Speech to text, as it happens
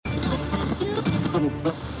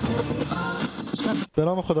به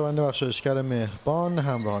نام خداوند بخشایشگر مهربان.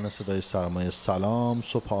 همراهان صدای سرمایه سلام،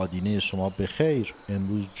 صبح آدینه شما بخیر.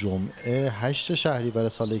 امروز جمعه 8 شهریور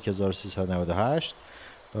سال 1398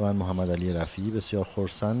 و من محمد علی رفیعی بسیار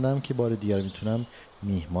خرسندم که بار دیگر میتونم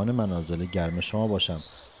میهمان منازل گرم شما باشم.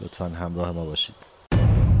 لطفاً همراه ما باشید.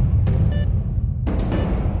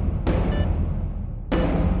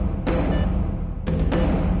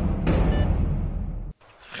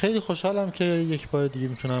 خیلی خوشحالم که یک بار دیگه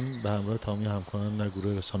میتونم به همراه تمام همکارانم در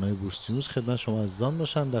گروه رسانه بورس نیوز خدمت شما عزیزان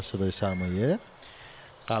باشم در صدای سرمایه.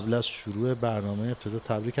 قبل از شروع برنامه ابتدا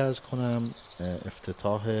تبریک عرض کنم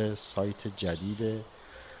افتتاح سایت جدید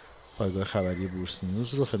پایگاه خبری بورس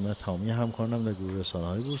نیوز رو خدمت تمامی همکارانم در گروه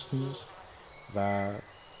رسانه‌های بورس نیوز و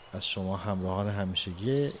از شما همراهان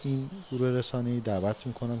همیشگی این گروه رسانه‌ای دعوت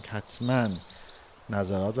میکنم که حتما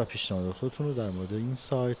نظرات و پیشنهادات خودتون رو در مورد این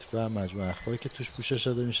سایت و مجموعه اخباری که توش پوشش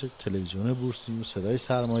داده میشه، تلویزیون بورس نیوز، صدای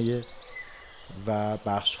سرمایه و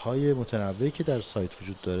بخش‌های متنوعی که در سایت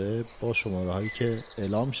وجود داره با شماره‌هایی که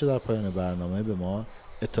اعلام میشه در پایان برنامه به ما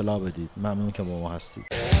اطلاع بدید. ممنون که با ما هستید.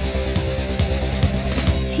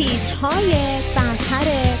 تیترهای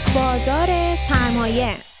برتر بازار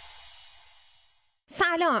سرمایه.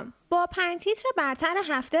 سلام، با 5 تیتر برتر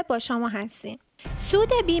هفته با شما هستیم. سود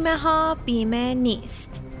بیمه ها بیمه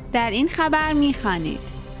نیست. در این خبر می‌خوانید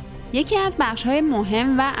یکی از بخش‌های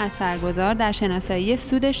مهم و اثرگذار در شناسایی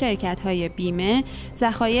سود شرکت‌های بیمه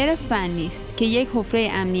ذخایر فنی است که یک حفره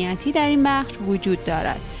امنیتی در این بخش وجود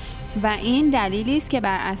دارد و این دلیلی است که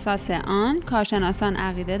بر اساس آن کارشناسان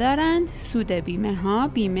عقیده دارند سود بیمه ها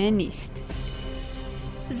بیمه نیست.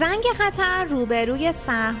 زنگ خطر روبروی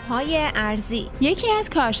سهم‌های ارزی. یکی از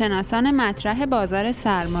کارشناسان مطرح بازار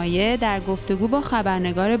سرمایه در گفتگو با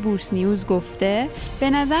خبرنگار بورس نیوز گفته به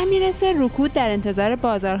نظر میرسه رکود در انتظار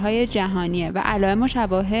بازارهای جهانیه و علائم و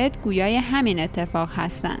شواهد گویای همین اتفاق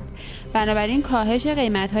هستند. بنابراین کاهش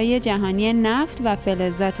قیمت‌های جهانی نفت و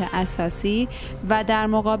فلزات اساسی و در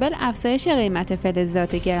مقابل افزایش قیمت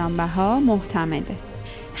فلزات گرانبها محتمله.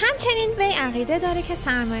 همچنین وی عقیده داره که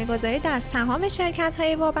سرمایه‌گذاری در سهام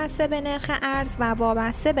شرکت‌های وابسته به نرخ ارز و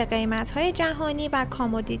وابسته به قیمت‌های جهانی و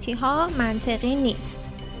کامودیتی‌ها منطقی نیست.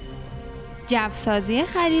 جوسازی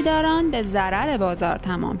خریداران به ضرر بازار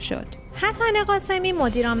تمام شد. حسن قاسمی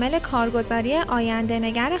مدیرعامل کارگزاری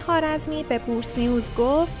آینده‌نگر خوارزمی به بورس نیوز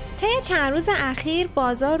گفت طی چند روز اخیر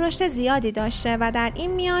بازار رشد زیادی داشته و در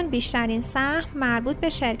این میان بیشترین سهم مربوط به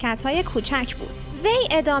شرکت‌های کوچک بود. وی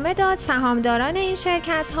ادامه داد سهامداران این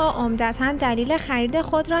شرکت‌ها عمدتاً دلیل خرید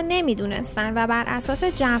خود را نمی‌دونستند و بر اساس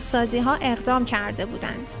جوسازی‌ها اقدام کرده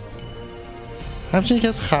بودند. همچنین یکی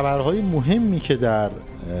از خبرهای مهمی که در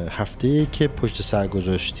هفته که پشت سر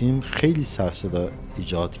گذاشتیم خیلی سر صدا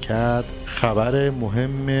ایجاد کرد، خبر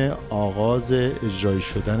مهم آغاز اجرایی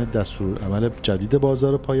شدن دستورالعمل جدید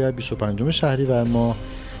بازار پایه 25 شهریور ماه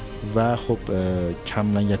و خب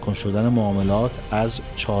کم نگهکن شدن معاملات از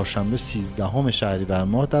چهارشنبه 13 شهریور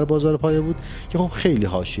ماه در بازار پایه بود که خب خیلی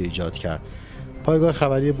حاشیه ایجاد کرد. پایگاه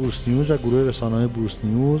خبری بورس نیوز و گروه رسانه‌های بورس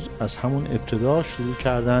نیوز از همون ابتدا شروع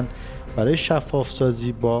کردن برای شفاف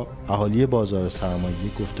سازی با اهالی بازار سرمایه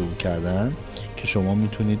گفتگو کردن که شما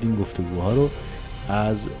میتونید این گفتگوها رو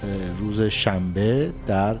از روز شنبه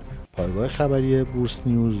در پایگاه خبری بورس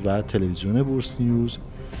نیوز و تلویزیون بورس نیوز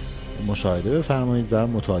مشاهده بفرمایید و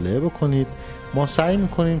مطالعه بکنید. ما سعی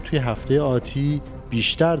میکنیم توی هفته آتی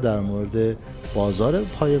بیشتر در مورد بازار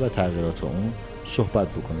پایه و تغییرات اون صحبت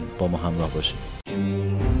بکنیم. با ما همراه باشید.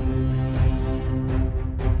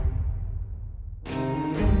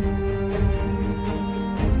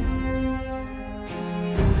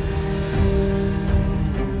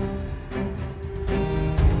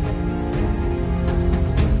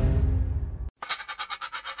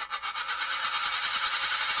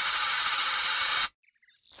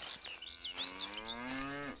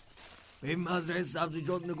 به مزرعه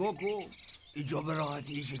سبزیجات نگاه کن. اینجا به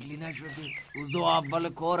راحتی شکلی نشده. روز اول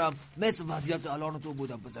کارم مثل وضعیت الان تو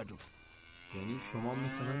بودم پسر جون. یعنی شما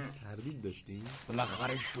مثلا تردید داشتین؟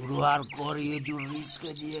 بالاخره شروع هر کاری یه جور ریسک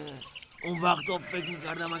دیگه. اون وقتا فکر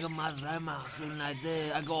میکردم اگه مزرعه محصول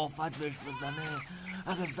نده، اگه آفت بهش بزنه،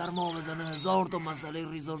 اگه سرما بزنه، 1000 تا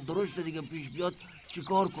مسئله ریز و درشت دیگه پیش بیاد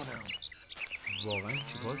چیکار کنم. واقعا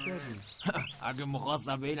چیکار کردیم؟ اگه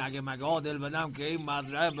میخواستم به این اگه مگه عادل بدم که این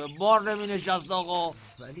مزرعه به بار نمی نشست آقا.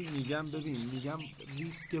 ولی میگم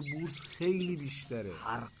ریسک بورس خیلی بیشتره.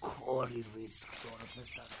 هر کاری ریسک داره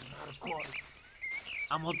پسر، هر کاری.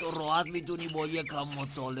 اما تو راحت میتونی با یکم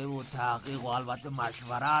مطالعه و تحقیق و البته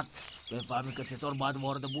مشورت بفهمی که چطور باید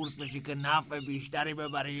وارد بورس بشی که نفع بیشتری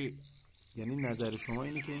ببری. یعنی نظر شما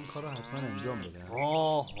اینه که این کار رو حتما انجام بدم؟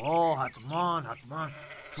 حتما.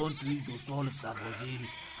 چون توی 2 سال سربازی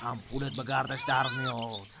هم پولت به گردش در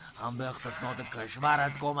میاد، هم به اقتصاد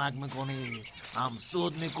کشورت کمک میکنی، هم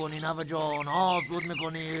سود میکنی، نه جان ها سود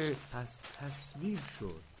میکنی. پس تصویب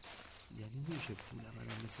شد. یعنی میشه پولم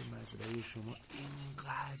الان مثل مزرعه شما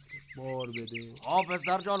اینقدر بار بده؟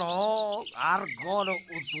 پسر جان ها، هر کار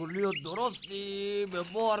اصولی و درستی به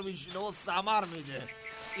بار میشینه و ثمر میده.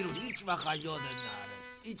 این رو هیچ وقت یادت نره،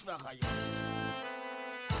 هیچ وقت یادت.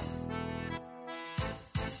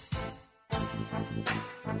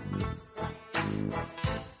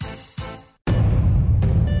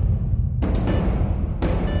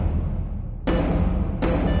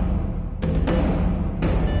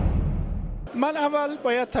 من اول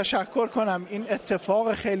باید تشکر کنم، این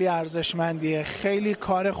اتفاق خیلی ارزشمندیه، خیلی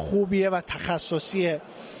کار خوبیه و تخصصیه.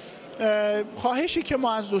 خواهشی که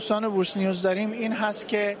ما از دوستان بورس نیوز داریم این هست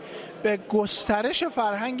که به گسترش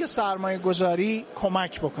فرهنگ سرمایه گذاری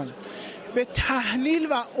کمک بکنه، به تحلیل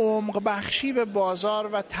و عمق بخشی به بازار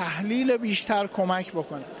و تحلیل بیشتر کمک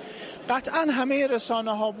بکنه. قطعا همه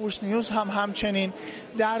رسانه ها، بورس نیوز هم همچنین،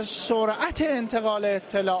 در سرعت انتقال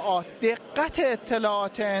اطلاعات، دقت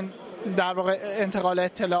اطلاعات، در واقع انتقال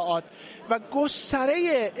اطلاعات و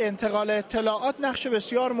گستره انتقال اطلاعات نقش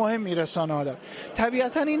بسیار مهمی رسانه ها داره.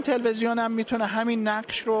 طبیعتا این تلویزیون هم میتونه همین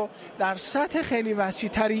نقش رو در سطح خیلی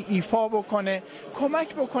وسیع‌تری ایفا بکنه،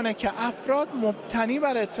 کمک بکنه که افراد مبتنی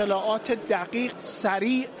بر اطلاعات دقیق،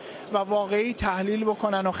 سریع و واقعی تحلیل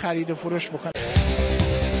بکنن و خرید و فروش بکنن.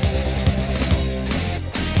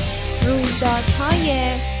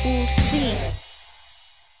 رویدادهای بورسی.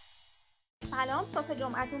 سلام، صبح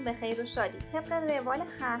جمعتون بخیر و شادی. طبق روال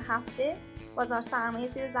هر هفته بازار سرمایه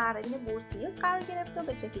زیر ذره‌بین بورس نیوز قرار گرفت و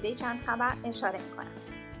به چکیده چند خبر اشاره می‌کنم.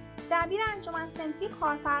 دبیر انجمن صنفی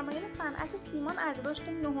کارفرمایان صنعت سیمان از رشد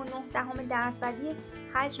 9.9%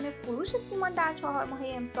 حجم فروش سیمان در 4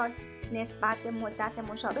 ماهه امسال نسبت به مدت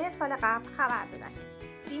مشابه سال قبل خبر دادند.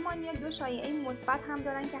 سیمانی‌ها 2 شایعه مثبت هم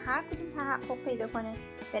دارن که هر کدوم تحقق پیدا کنه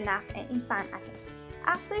به نفع این صنعته.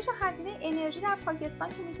 افزایش هزینه انرژی در پاکستان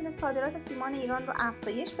که میتونه صادرات سیمان ایران رو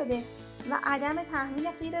افزایش بده و عدم تحمیل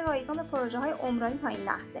قیر رایگان به پروژه‌های عمرانی تا این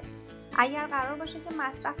لحظه. اگر قرار باشه که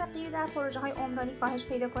مصرف قیر در پروژه‌های عمرانی کاهش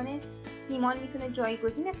پیدا کنه، سیمان میتونه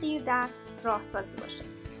جایگزین قیر در راهسازی باشه.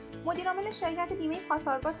 مدیرعامل شرکت بیمه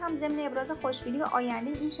پاسارگاد هم ضمن ابراز خوشبینی به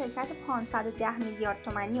آینده این شرکت 510 میلیارد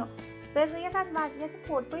تومانی و رضایت از وضعیت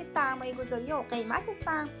پورتفوی سرمایه‌گذاری و قیمت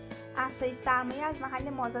سهم، افزایش سرمایه از محل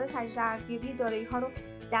مازاد تجدید ارزیابی دارایی‌ها رو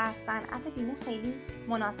در صنعت بیمه خیلی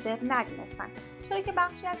مناسب ندونستند، چرا که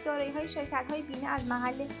بخشی از دارایی‌های شرکت‌های بیمه از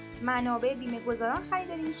محل منابع بیمه گذاران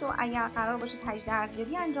خریداری میشه و اگر قرار باشه تجدید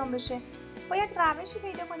ارزیابی انجام بشه، باید روشی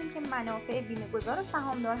پیدا کنیم که منافع بیمه گذار و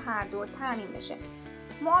سهامدار هر دو تامین بشه.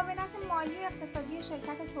 معاونت مالی و اقتصادی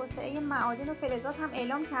شرکت توسعه معادن و فلزات هم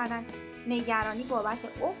اعلام کردند نگرانی بابت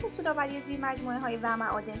افت سودآوری زیر مجموعه‌های و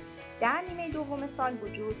معادن در نیمه دوم سال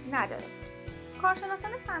وجود نداره.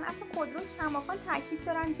 کارشناسان صنعت خودرو کماکان تاکید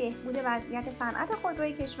دارند بهبود وضعیت صنعت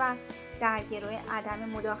خودروی کشور در گروه عدم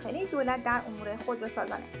مداخله دولت در امور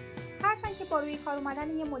خودروسازانه. هرچند که با روی کار اومدن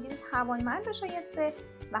یک مدیر توانمند و شایسته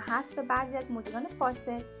و حذف بعضی از مدیران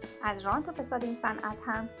فاسد از رانت و فساد این صنعت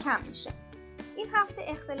هم کم میشه. این هفته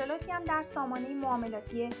اختلالاتی هم در سامانه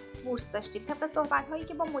معاملاتی بورس داشتیم. طبق صحبت‌هایی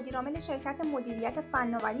که با مدیرعامل شرکت مدیریت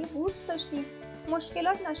فناوری بورس داشتیم،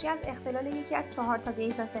 مشکلات ناشی از اختلال یکی از 4 تا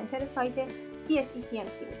دیتا سنتر سایت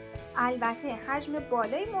TSEPMC بود. البته حجم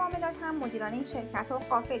بالای معاملات هم مدیران این شرکت رو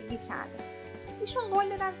غافلگیر کرده. ایشون قول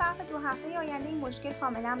دادن ظرف 2 هفته آینده این مشکل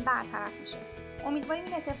کاملا برطرف میشه. امیدواریم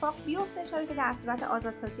این اتفاق بیفته، چرا که در صورت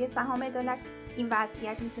آزادسازی سهام عدالت این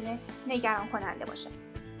وضعیت میتونه نگران کننده باشه.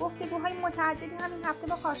 گفتگوهای متعددی هم این هفته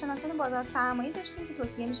با کارشناسان بازار سرمایه داشتیم که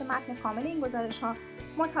توصیه میشه متن کامل این گزارش‌ها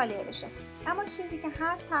مطالعه بشه. اما چیزی که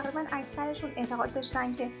هست، تقریبا اکثرشون اعتقاد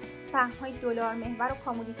داشتن که سهم‌های دلار محور و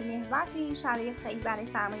کامودیتی محور توی این شرایط خیلی برای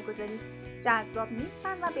سرمایه‌گذاری جذاب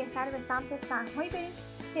نیستن و بهتره به سمت سهم‌هایی بریم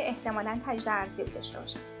که احتمالاً تجدید ارزیابی داشته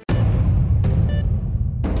باشن.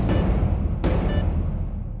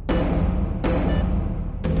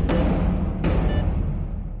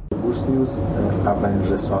 بورس نیوز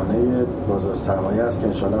اولین رسانه بازار سرمایه است که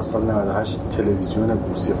انشاءالله سال 98 تلویزیون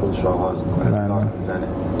بورسی خودش رو آغاز می‌کنه، استارت میزنه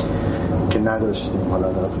که نداشتیم.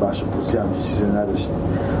 حالا در بخش بورسی هم چیزی نداشتیم.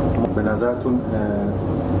 به نظرتون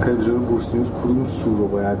تلویزیون بورس نیوز کدوم سو رو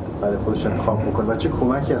باید برای خودش انتخاب بکنه و چه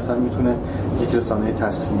کمکی اصلا میتونه یک رسانه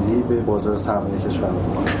تصویری به بازار سرمایه کشور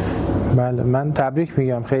بکنه؟ بله، من تبریک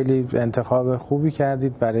میگم، خیلی انتخاب خوبی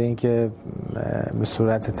کردید برای اینکه به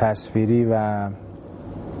صورت تصویری و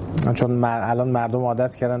چون الان مردم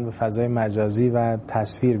عادت کردن به فضای مجازی و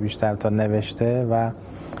تصویر بیشتر تا نوشته و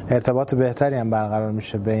ارتباط بهتری هم برقرار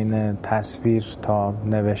میشه بین تصویر تا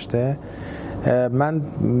نوشته. من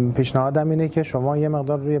پیشنهادم اینه که شما یه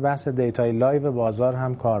مقدار روی بحث دیتای لایو بازار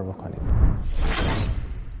هم کار بکنید.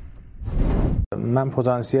 من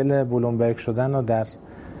پتانسیل بلومبرگ شدن رو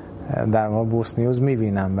در واقع بورس نیوز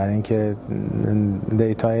میبینم، برای اینکه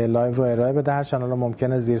دیتای لایو رو ارائه بده. هرچند الان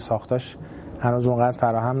ممکنه زیر ساختاش هنوز اونقدر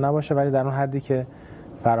فراهم نباشه، ولی در اون حدی که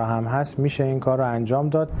فراهم هست میشه این کار رو انجام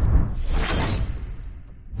داد.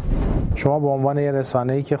 شما به عنوان یه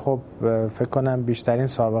رسانه‌ای که خب فکر کنم بیشترین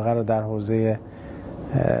سابقه رو در حوزه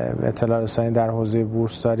اطلاع رسانی در حوزه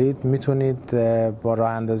بورس دارید، میتونید با راه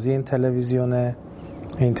اندازی این تلویزیون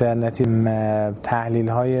اینترنتی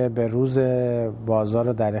تحلیل‌های به روز بازار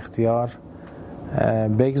رو در اختیار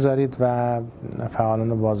بگذارید و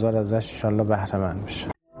فعالان بازار ازش ان شاءالله بهره مند بشه.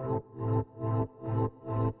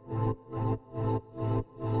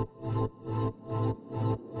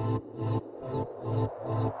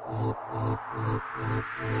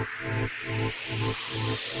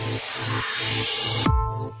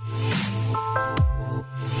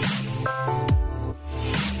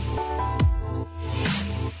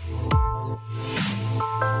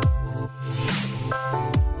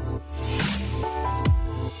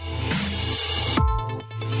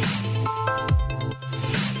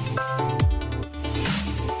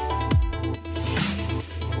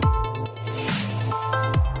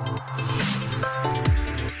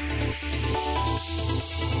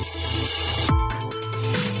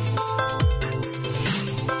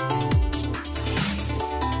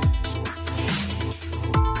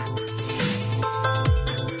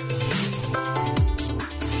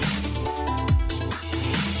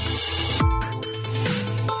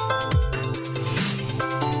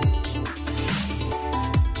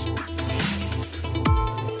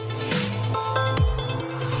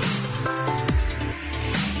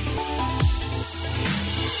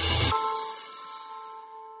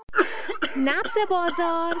 نبض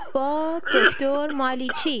بازار با دکتر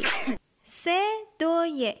مالیچی. 3، 2،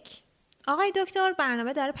 1. آقای دکتر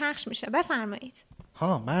برنامه داره پخش میشه، بفرمایید.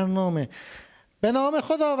 برنامه به نام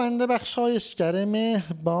خداوند بخشایشگر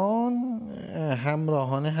مهربان.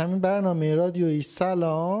 همراهان همین برنامه رادیویی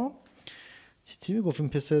سلام. چی میگفتیم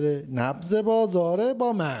پسر؟ نبض بازاره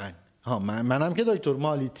با منم که دکتر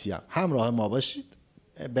مالیچی ام. همراه ما باشید.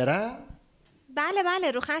 برم؟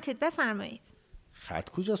 بله رو خطید، بفرمایید. خط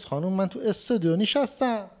کجاست خانم؟ من تو استودیو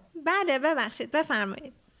نشستم. بله ببخشید،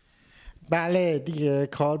 بفرمایید. بله دیگه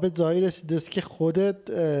کار به جایی رسیده است که خودت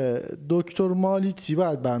دکتر مالیچی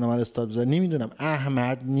باید برنامه رو استارت بزنی. نمیدونم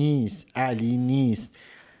احمد نیست، علی نیست.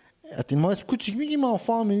 ما کوچیک میگیم ما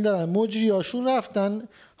فامیل دارن، مجریاشون رفتن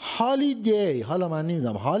هالیدی. حالا من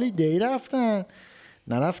نمیدونم هالیدی رفتن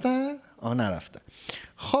نرفتن.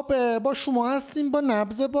 خب با شما هستیم با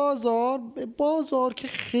نبض بازار که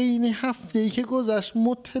خیلی هفته‌ای که گذشت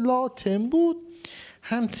متلاطم بود.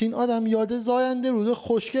 همچین آدم یاد زاینده رود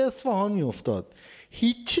خشک اصفهان میافتاد.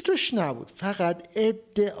 هیچی توش نبود، فقط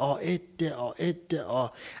ادعا.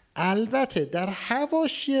 البته در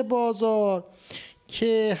حواشی بازار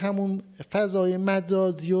که همون فضای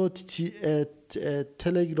مجازی و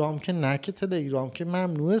تلگرام که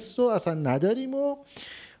ممنوع است و اصلا نداریم و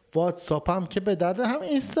واتساپ هم که به درد هم،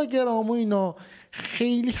 اینستاگرام و اینا،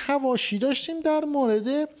 خیلی حواشی داشتیم در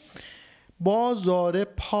مورد بازار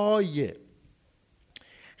پایه.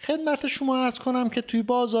 خدمت شما عرض کنم که توی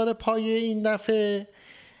بازار پایه این دفعه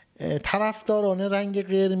طرفداران رنگ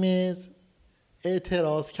قرمز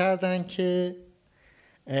اعتراض کردن که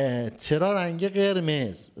چرا رنگ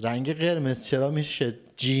قرمز چرا میشه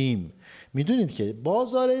جیم. میدونید که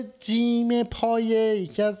بازار جیم پایه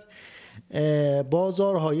یکی از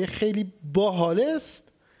بازارهای خیلی باحال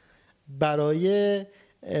است برای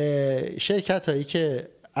شرکت هایی که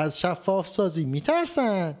از شفاف سازی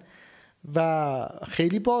میترسن و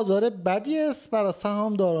خیلی بازار بدی است برای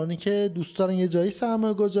سهامدارانی که دوست دارن یه جایی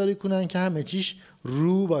سرمایه گذاری کنن که همه چیش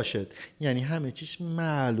رو باشد، یعنی همه چیش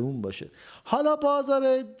معلوم باشد. حالا بازار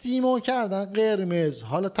جیمو کردن قرمز،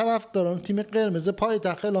 حالا طرفداران تیم قرمز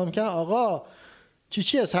پایتخت اعلام کردن آقا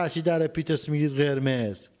چی از هرچی در پیترس میگید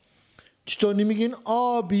قرمز، چطور نمیگین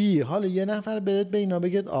آبی؟ حالا یه نفر برید به اینا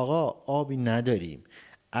بگید آقا آبی نداریم،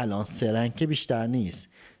 الان سرنگ که بیشتر نیست،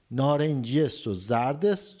 نارنجی است و زرد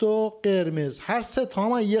است و قرمز، هر سه تا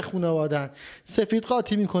هم یه خانوادن. سفید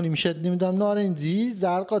قاطی میکنی میشه نمیدونم نارنجی،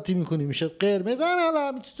 زرد قاطی میکنی میشه قرمز.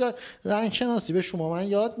 همین رنگ شناسی به شما من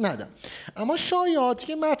یاد ندم. اما شایعاتی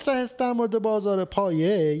که مطرح است در مورد بازار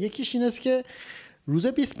پایه، یکیش این است که روز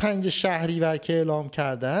 25 شهریور که اعلام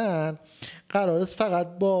کردن قرار است فقط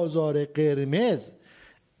بازار قرمز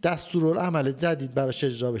دستورالعمل جدید براش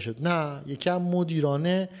اجرا بشه. نه، یکی از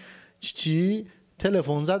مدیران چی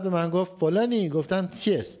تلفن زد به من گفت فلانی. گفتم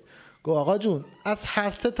چی است؟ گفت آقا جون از هر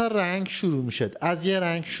 3 تا رنگ شروع میشه، از یه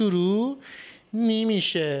رنگ شروع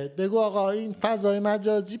نمیشه. بگو آقا این فضای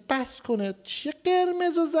مجازی بس کنه، چیه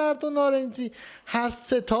قرمز و زرد و نارنجی؟ هر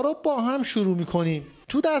 3 تا رو با هم شروع میکنیم.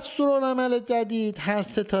 تو دستورالعمل جدید هر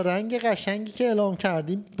 3 تا رنگ قشنگی که اعلام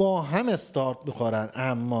کردیم با هم استارت میخورن،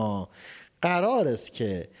 اما قرار است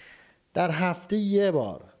که در هفته یه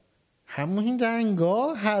بار همون این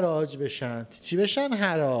رنگا حراج بشن. چی بشن؟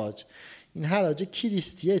 حراج. این حراج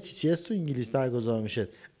کریستیه چی است تو انگلیس برگزار میشه.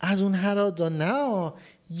 از اون حراجا نه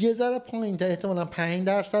یه ذره پایین تا احتمالاً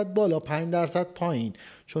 5% بالا 5% پایین،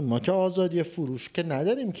 چون ما که آزادی فروش که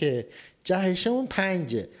نداریم که. جهشمون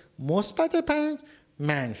 5، مثبت 5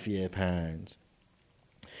 منفی 5.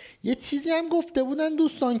 یه چیزی هم گفته بودن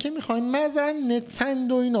دوستان که میخوایم مزن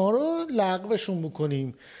چند و اینا رو لغوشون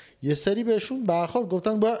بکنیم. یه سری بهشون برخورد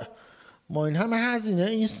گفتن ما این همه هزینه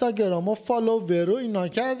اینستاگرام و فالوور رو اینا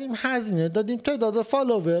کردیم، هزینه دادیم، تعداد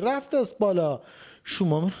فالوور رفت است بالا،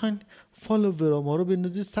 شما میخواین فالوور ما رو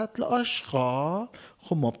بندازید سطل آشغال؟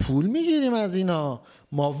 خب ما پول میگیریم از اینا،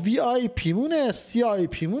 ما وی آی پی مونه، سی آی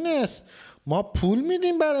پی مونه، ما پول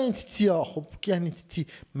میدیم برای این تیتیا. خب یعنی تیتی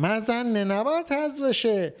مزنه نباید حذف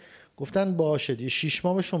بشه. گفتن باشه 6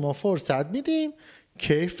 ماه به شما فرصت میدیم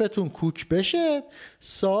کیفتون کوک بشه،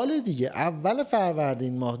 سال دیگه اول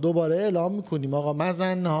فروردین ماه دوباره اعلام میکنیم آقا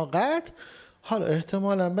مزنه ها قطع. حالا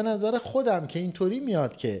احتمالاً به نظر خودم که اینطوری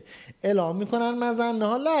میاد که اعلام میکنن مزنه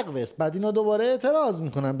ها لغو است، بعد اینا دوباره اعتراض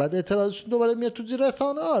میکنن، بعد اعتراضشون دوباره میاد تو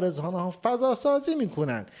رسانه ها فضا سازی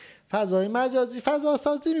میکنن، فضای مجازی فضا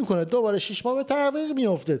سازی میکنه، دوباره 6 ماه به تعویق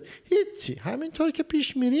میفته. هیچی، همینطور که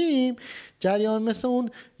پیش میریم جریان مثل اون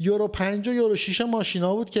یورو 5 و یورو 6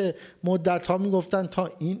 ماشینا بود که مدت ها میگفتن تا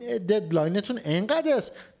این ددلاینتون انقدر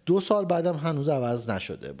است، 2 سال بعدم هنوز عوض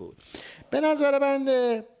نشده بود.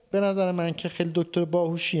 به نظر من که خیلی دکتر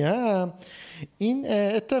باهوشی هم، این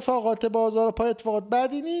اتفاقات بازار پای اتفاقات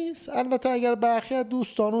بدی نیست. البته اگر برخی از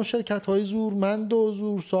دوستان و شرکت‌های زورمند و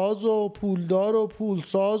زورساز و پولدار و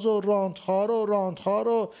پولساز و راندخار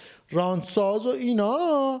و راندساز و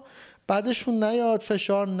اینا بعدشون نیاد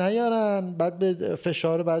فشار نیارن، بعد به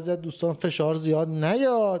فشار بعضی از دوستان فشار زیاد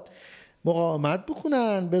نیاد، مقاومت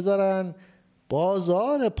بکنن، بذارن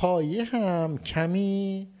بازار پایه هم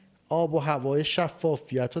کمی آب و هوای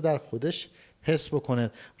شفافیت رو در خودش حس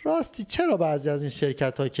بکنه. راستی چرا بعضی از این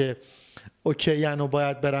شرکت ها که اوکی و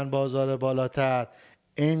باید برن بازار بالاتر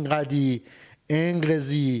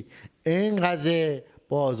انقضی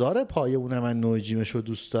بازار پایه اونم من نوجیمش رو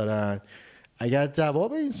دوست دارن؟ اگر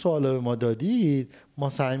جواب این سوال به ما دادید ما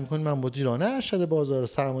سعی میکنیم من مدیران ارشد بازار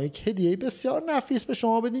سرمایه که هدیه بسیار نفیس به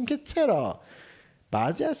شما بدیم که چرا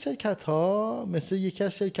بعضی از شرکت ها مثل یکی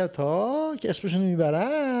از شرکت ها که اسمشون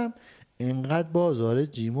میبرم اینقدر بازار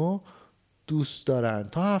جیمو دوست دارن.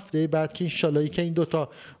 تا هفته بعد که انشالله که این دوتا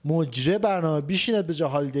مجره برنامه بیشیند به جا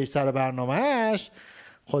هالیدی سر برنامهش.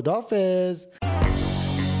 خداحافظ.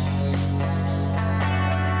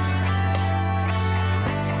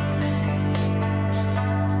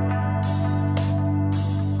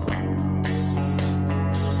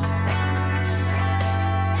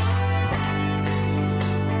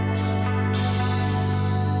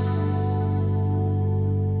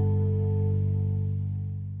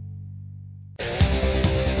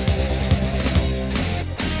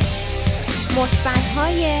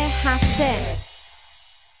 مثبت‌های هفته.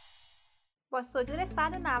 با صدور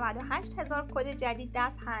 198,000 کد جدید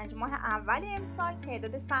در 5 ماه اول امسال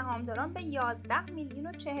تعداد سهامداران به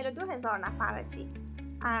 11,042,000 نفر رسید.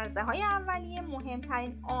 عرضه‌های اولیه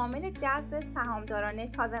مهمترین عامل جذب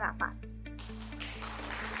سهامداران تازه نفس.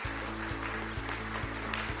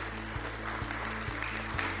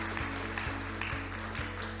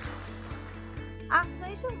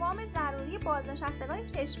 افزایش وام ضروری بازنشستگان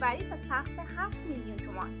کشوری تا سقف 7 میلیون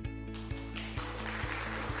تومان.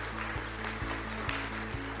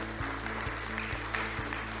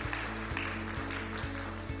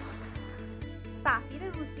 سفیر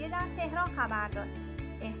روسیه در تهران خبر داد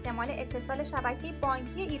احتمال اتصال شبکه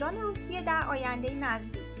بانکی ایران و روسیه در آینده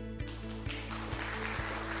نزدیک.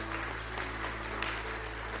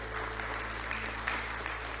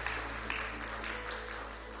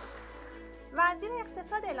 وزیر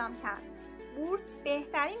اقتصاد اعلام کرد بورس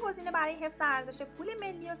بهترین گزینه برای حفظ ارزش پول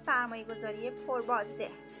ملی و سرمایه‌گذاری پربازده.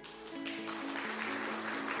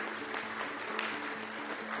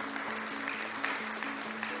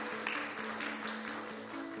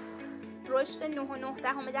 رشد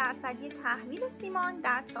 9.9% تحویل سیمان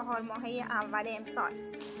در 4 ماهه اول امسال.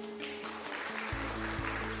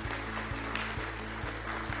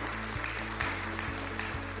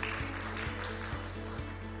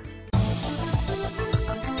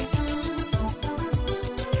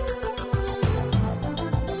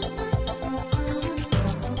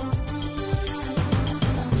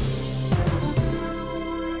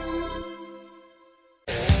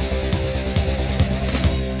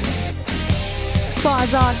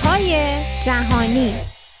 بازارهای جهانی.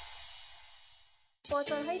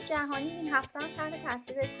 بازارهای جهانی این هفته هم تحت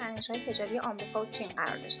تاثیر تنش‌های تجاری آمریکا و چین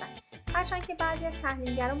قرار داشتند. هرچند که بعضی از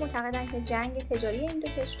تحلیلگران معتقدند که جنگ تجاری این دو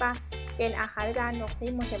کشور بالاخره در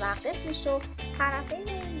نقطه متوقف میشه و طرفین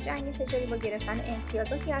این جنگ تجاری با گرفتن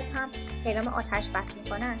امتیازاتی از هم اعلام آتش بس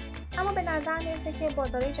میکنن. اما به نظر میرسه که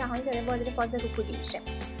بازارهای جهانی داره وارد فاز رکودی میشه.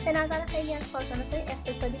 به نظر خیلی از کارشناسای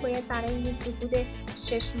اقتصادی باید برای یک رکود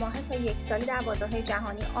 6 ماهه تا 1 سالی در بازارهای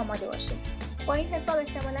جهانی آماده باشیم. با این حساب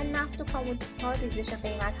احتمالاً نفت و کامودیتی‌ها ریزش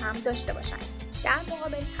قیمت هم داشته باشند. در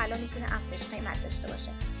مقابل طلا میتونه افزایش قیمت داشته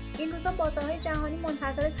باشه. این روزا بازارهای جهانی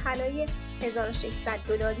منتظر طلای $1600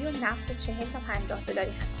 و نفت 40 تا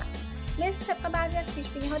 $50 هستند. مثل طبق بعضی از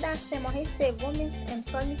پیش‌بینی‌ها در 3 ماهه سوم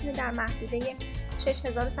امسال میتونه در محدوده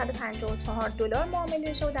 $6154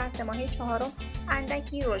 معامله بشه و در 3 ماهه چهارم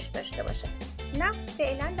اندکی رشد داشته باشه. نفت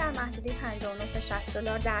فعلا در محدوده $59 تا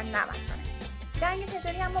 $60 در نوسانه. جنگ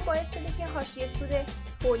تجاری اما باعث شده که حاشیه سود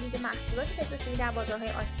تولید محصولات پتروشیمی در بازارهای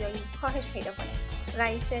آسیایی کاهش پیدا کنه.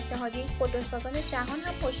 رئیس اتحادیه خودروسازان جهان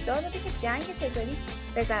هم هشدار داده که جنگ تجاری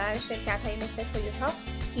به ضرر شرکت‌های مثل تویوتا،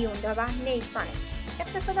 هیوندا و نیسانه.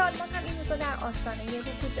 اقتصاد آلمان هم این روزا در آستانه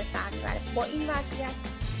رکود به سر میبره. با این وضعیت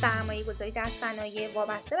سرمایه‌گذاری در صنایع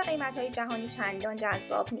وابسته به قیمت‌های جهانی چندان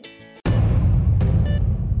جذاب نیست.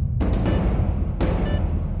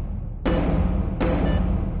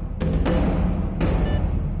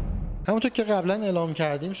 همونطور که قبلا اعلام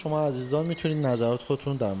کردیم شما عزیزان میتونید نظرات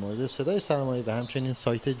خودتون در مورد صدای سرمایه و همچنین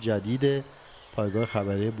سایت جدید پایگاه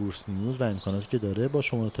خبری بورس نیوز و امکاناتی که داره با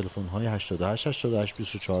شماره تلفن‌های 88 88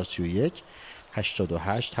 24 31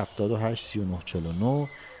 88 78 39 49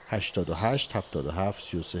 88 77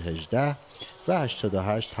 33 18 و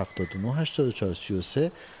 88 79 84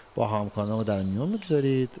 33 با همکارانمون در میون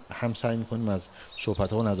میگذارید. هم سعی میکنیم از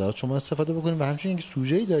صحبت‌ها و نظرات شما استفاده بکنیم و همچنین که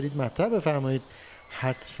سوژه‌ای دارید مطرح بفرمایید،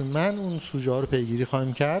 حتما اون سوژه ها رو پیگیری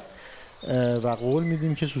خواهیم کرد و قول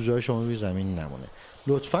میدیم که سوژه های شما روی زمین نمونه.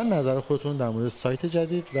 لطفا نظر خودتون در مورد سایت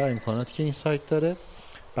جدید و امکاناتی که این سایت داره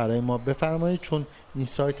برای ما بفرمایید، چون این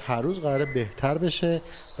سایت هر روز قراره بهتر بشه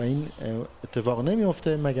و این اتفاق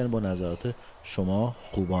نمیفته مگر با نظرات شما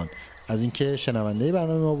خوبان. از اینکه شنونده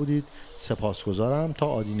برنامه ما بودید سپاسگزارم. تا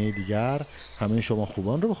آدینه دیگر همه شما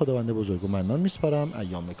خوبان رو به خداوند بزرگ و منان میسپارم.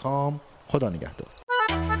 ایام کام، خدا نگهدار.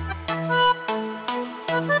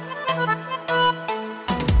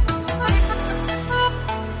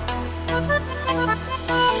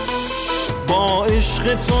 با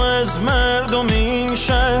عشق تو از مردم این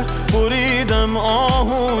شهر بریدم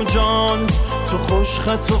آهو جان، تو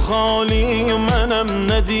خوشخط و خالی و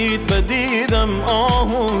منم ندید بدیدم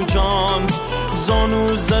آهو جان،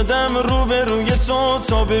 زانو زدم رو به روی تو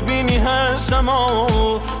تا ببینی هستم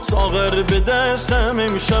آهو، ساغر به دستم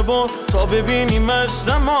امشب و تا ببینی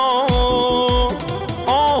مستم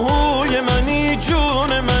آهوی منی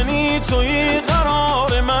جون منی توی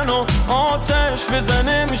قرار منو، آتش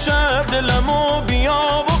بزنه امشب دلمو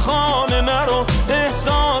بیا و خانه نرو،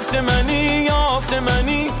 احساس منی یاس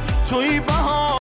منی توی بهار